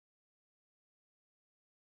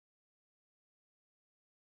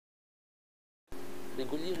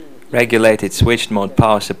Regulated switched mode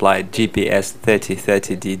power supply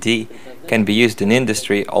GPS-3030DD can be used in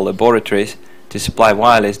industry or laboratories to supply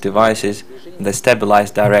wireless devices that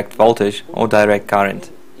stabilize direct voltage or direct current.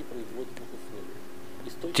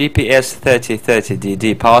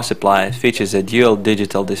 GPS-3030DD power supply features a dual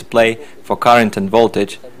digital display for current and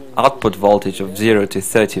voltage, output voltage of 0 to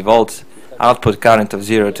 30 volts, output current of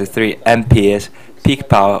 0 to 3 amperes, peak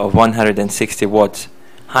power of 160 watts,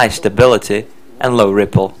 high stability and low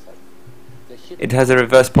ripple. It has a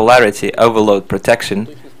reverse polarity overload protection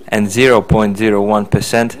and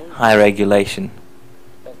 0.01% high regulation.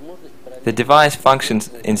 The device functions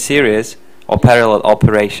in series or parallel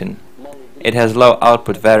operation. It has low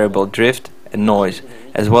output variable drift and noise,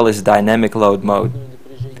 as well as dynamic load mode.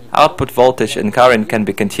 Output voltage and current can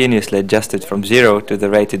be continuously adjusted from 0 to the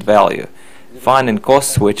rated value. Fine and coarse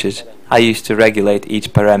switches are used to regulate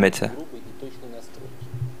each parameter.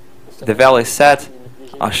 The values set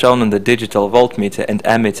are shown on the digital voltmeter and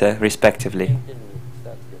ammeter respectively.